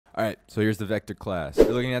Alright, so here's the Vector class.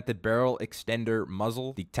 We're looking at the barrel extender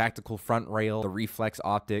muzzle, the tactical front rail, the reflex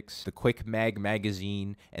optics, the quick mag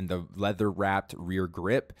magazine, and the leather wrapped rear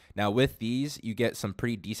grip. Now with these, you get some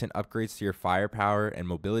pretty decent upgrades to your firepower and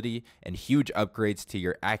mobility, and huge upgrades to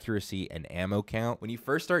your accuracy and ammo count. When you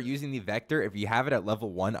first start using the Vector, if you have it at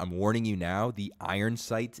level 1, I'm warning you now, the iron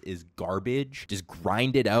sights is garbage. Just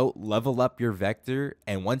grind it out, level up your Vector,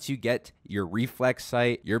 and once you get your reflex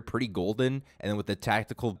sight, you're pretty golden. And then with the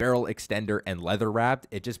tactical barrel extender and leather wrapped,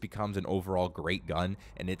 it just becomes an overall great gun,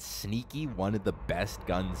 and it's sneaky one of the best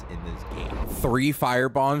guns in this game. 3 fire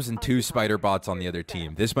bombs and 2 spider bots on the other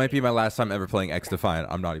team. This might be my last time ever playing XDefiant.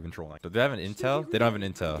 I'm not even trolling. Do they have an intel? They don't have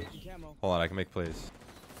an intel. Hold on, I can make plays.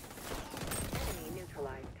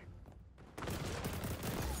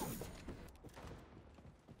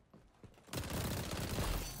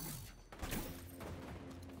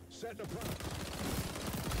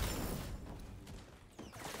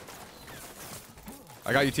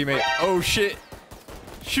 I got you, teammate. Oh shit!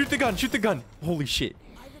 Shoot the gun! Shoot the gun! Holy shit!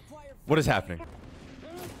 What is happening?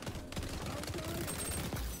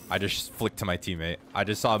 I just flicked to my teammate. I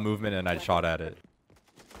just saw a movement and I shot at it.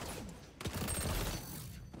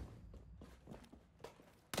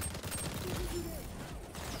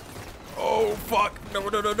 Oh fuck! No!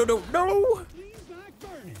 No! No! No! No! No!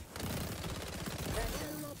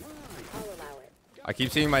 I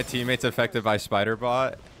keep seeing my teammates affected by spider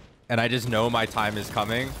bot, and I just know my time is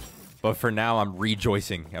coming. But for now, I'm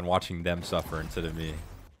rejoicing and watching them suffer instead of me.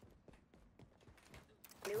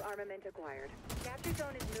 New armament acquired. Capture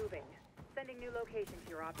zone is moving. Sending new location to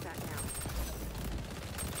your OPSAT now.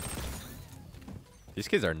 These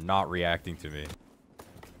kids are not reacting to me.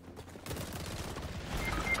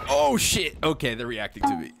 Oh shit! Okay, they're reacting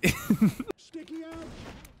to me. Sticky out.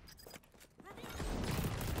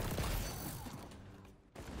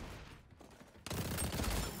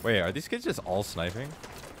 Wait, are these kids just all sniping?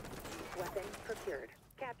 Weapon procured.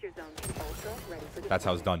 Capture zone ultra ready for That's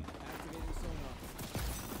how it's done.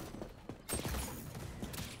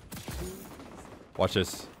 Watch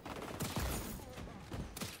this.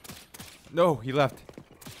 No, he left.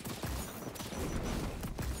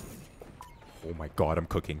 Oh my god, I'm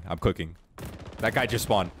cooking. I'm cooking. That guy just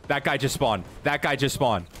spawned. That guy just spawned. That guy just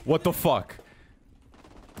spawned. What the fuck?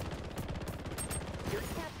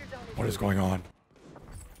 What is going on?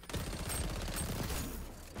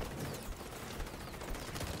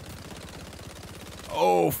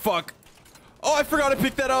 Oh, fuck. Oh, I forgot to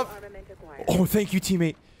pick that up. Oh, thank you,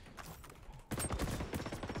 teammate.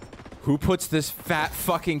 Who puts this fat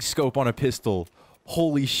fucking scope on a pistol?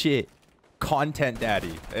 Holy shit. Content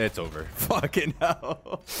daddy. It's over. Fucking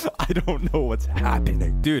hell. I don't know what's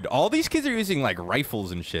happening. Dude, all these kids are using like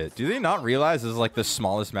rifles and shit. Do they not realize this is like the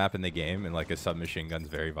smallest map in the game and like a submachine gun's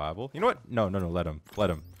very viable? You know what? No, no, no. Let them. Let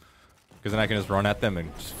them. Because then I can just run at them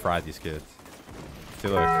and just fry these kids. See,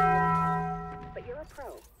 look. But you're a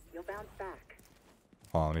pro. You'll bounce back.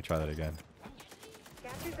 Hold on, let me try that again.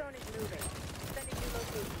 Capture zone is moving. Sending new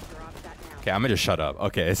location to your OPSAT now. Okay, I'm gonna just shut up.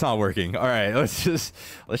 Okay, it's not working. All right, let's just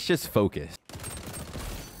focus.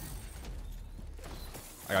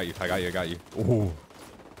 I got you. I got you. I got you. Ooh.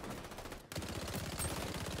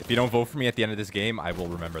 If you don't vote for me at the end of this game, I will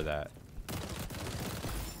remember that.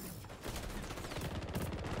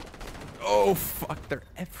 Oh fuck! They're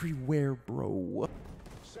everywhere, bro.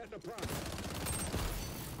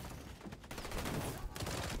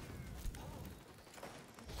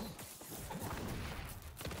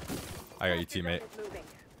 I got you, teammate.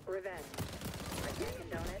 Revenge. I can't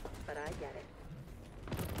condone it, but I get it.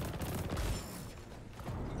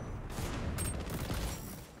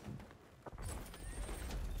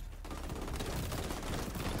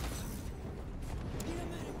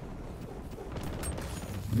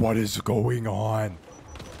 What is going on?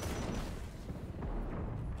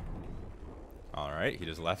 All right, he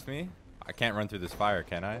just left me. I can't run through this fire,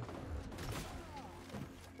 can I?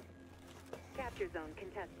 Capture zone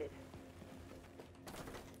contested.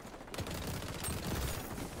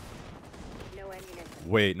 No ammunition.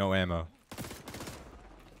 Wait, no ammo.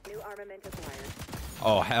 New armament acquired.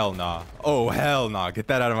 Oh, hell nah. Oh, hell nah. Get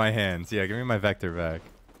that out of my hands. Yeah, give me my Vector back.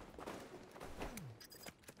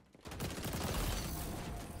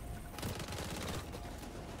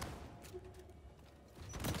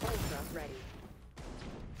 Ultra ready.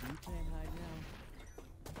 You can't hide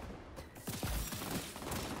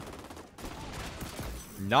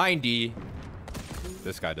now. 90.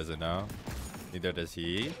 This guy doesn't know. Neither does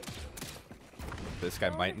he. This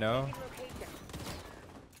guy might know.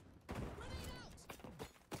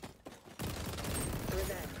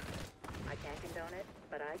 Revenge. I can't condone it,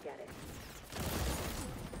 but I get it.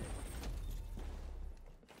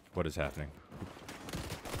 What is happening?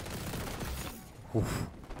 Oof.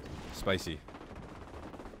 Spicy.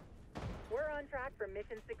 We're on track for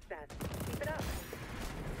mission success. Keep it up.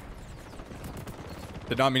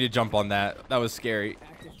 Did not mean to jump on that. That was scary.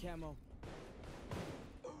 Active camo.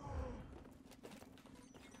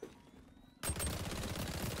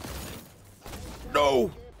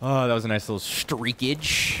 No! Oh, that was a nice little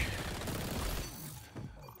streakage.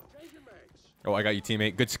 Oh, I got you,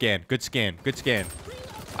 teammate. Good scan. Good scan. Good scan.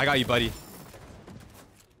 I got you, buddy.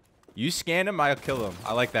 You scan him, I'll kill him.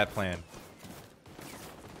 I like that plan.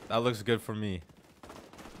 That looks good for me.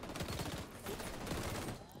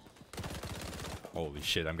 Holy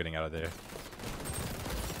shit, I'm getting out of there.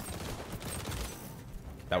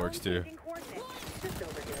 That works too. Taking coordinates. Just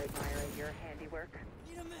over here admiring your handiwork.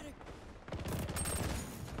 Need a medic.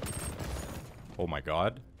 Oh my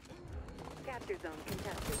god. Capture zone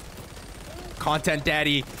contested. Content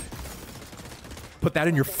daddy. Put that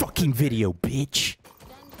in your fucking video, bitch.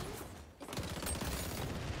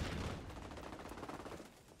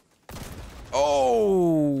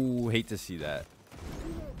 Oh, hate to see that.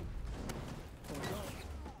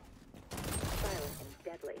 Silent and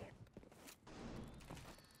deadly.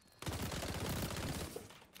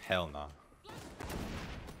 Hell nah.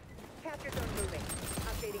 Capture zone moving.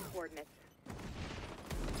 Updating coordinates.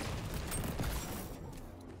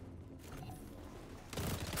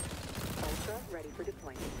 Ultra ready for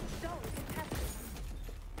deployment. Zone contested.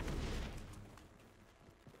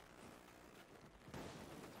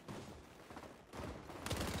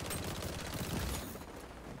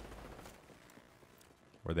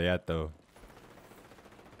 Where they at though?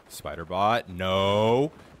 Spider bot?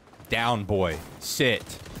 No. Down, boy. Sit.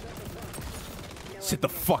 Sit the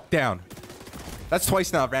fuck down. That's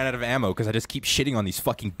twice now I ran out of ammo because I just keep shitting on these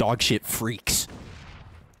fucking dog shit freaks.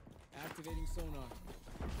 Activating sonar.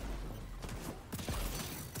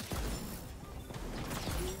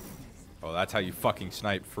 Oh, that's how you fucking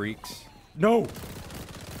snipe, freaks. No!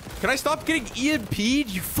 Can I stop getting EMP'd,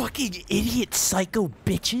 you fucking idiot psycho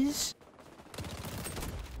bitches?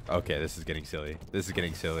 Okay, this is getting silly. This is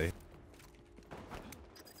getting silly.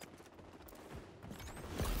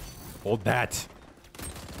 Hold that.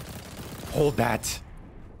 Hold that.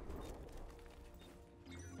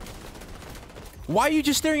 Why are you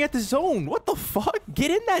just staring at the zone? What the fuck?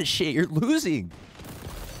 Get in that shit. You're losing.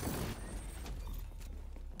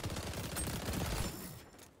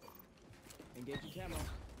 Engaging camo.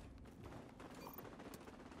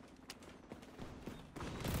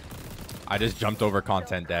 I just jumped over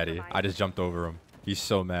content daddy. I just jumped over him. He's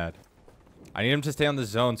so mad. I need him to stay on the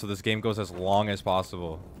zone so this game goes as long as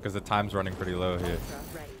possible. Because the time's running pretty low here.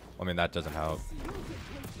 I mean, that doesn't help.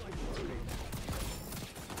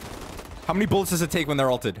 How many bullets does it take when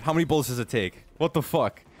they're ulted? How many bullets does it take? What the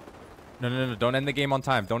fuck? No, no, no, no. Don't end the game on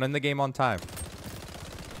time. Don't end the game on time.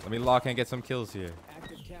 Let me lock and get some kills here.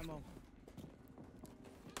 Active camo.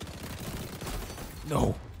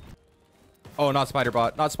 No. Oh, not spider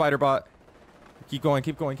bot. Not spider bot. Keep going,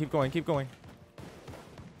 keep going, keep going, keep going.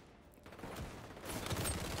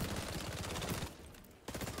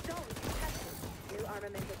 Zone contested. New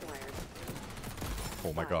armament acquired.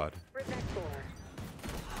 Oh my god. Prevent 4.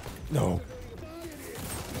 No.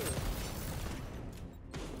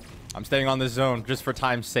 I'm staying on this zone just for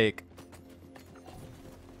time's sake.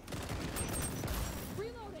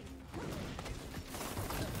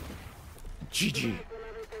 GG.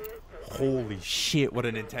 Holy shit, what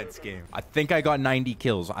an intense game. I think I got 90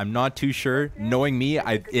 kills. I'm not too sure. Knowing me,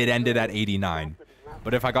 it ended at 89.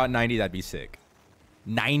 But if I got 90, that'd be sick.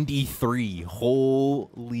 93.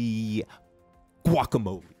 Holy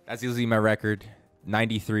guacamole. That's usually my record.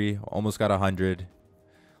 93. Almost got 100.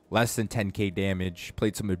 Less than 10k damage.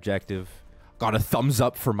 Played some objective. Got a thumbs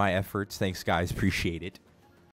up for my efforts. Thanks, guys. Appreciate it.